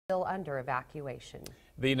still under evacuation.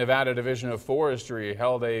 The Nevada Division of Forestry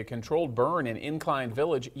held a controlled burn in Incline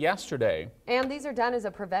Village yesterday. And these are done as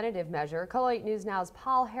a preventative measure. KOLO 8 News Now's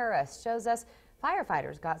Paul Harris shows us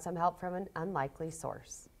firefighters got some help from an unlikely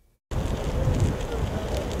source.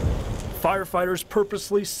 Firefighters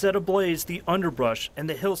purposely set ablaze the underbrush and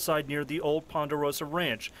the hillside near the old Ponderosa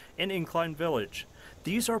Ranch in Incline Village.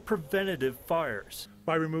 These are preventative fires.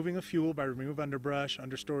 By removing the fuel, by removing underbrush,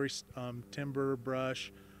 understory timber,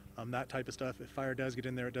 brush, that type of stuff, if fire does get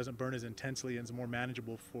in there, it doesn't burn as intensely and is more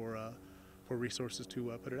manageable for resources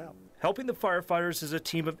to put it out. Helping the firefighters is a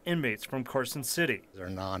team of inmates from Carson City. They're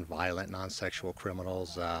non-violent, non-sexual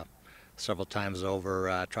criminals. Several times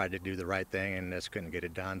over tried to do the right thing and just couldn't get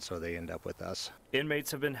it done, so they end up with us.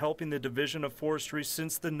 Inmates have been helping the Division of Forestry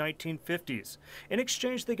since the 1950s. In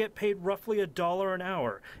exchange, they get paid roughly $1 an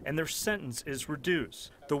hour, and their sentence is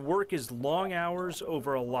reduced. The work is long hours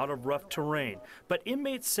over a lot of rough terrain, but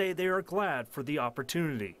inmates say they are glad for the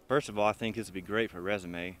opportunity. First of all, I think this would be great for a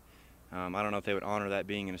resume. I don't know if they would honor that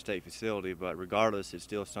being in a state facility, but regardless, it's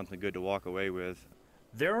still something good to walk away with.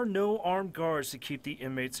 There are no armed guards to keep the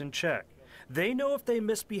inmates in check. They know if they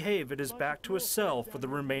misbehave, it is back to a cell for the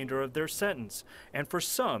remainder of their sentence. And for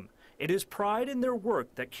some, it is pride in their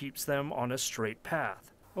work that keeps them on a straight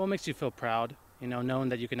path. Well, it makes you feel proud, knowing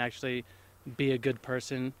that you can actually be a good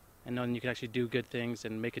person and knowing you can actually do good things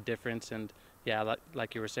and make a difference. And yeah,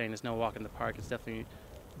 like you were saying, it's no walk in the park. It's definitely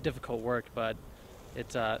difficult work, but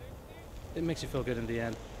it makes you feel good in the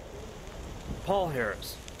end. Paul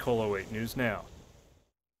Harris, KOLO 8 News Now.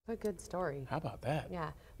 What a good story. How about that? Yeah.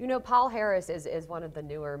 Paul Harris is one of the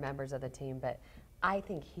newer members of the team, but I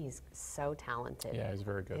think he's so talented. Yeah, he's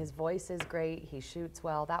very good. His voice is great. He shoots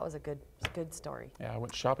well. That was a good story. Yeah, I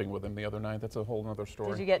went shopping with him the other night. That's a whole other story.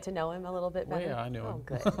 Did you get to know him a little bit better? Well, yeah, I knew him. Oh,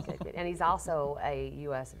 good, good, good. And he's also a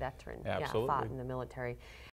U.S. veteran. Absolutely. Yeah, fought in the military.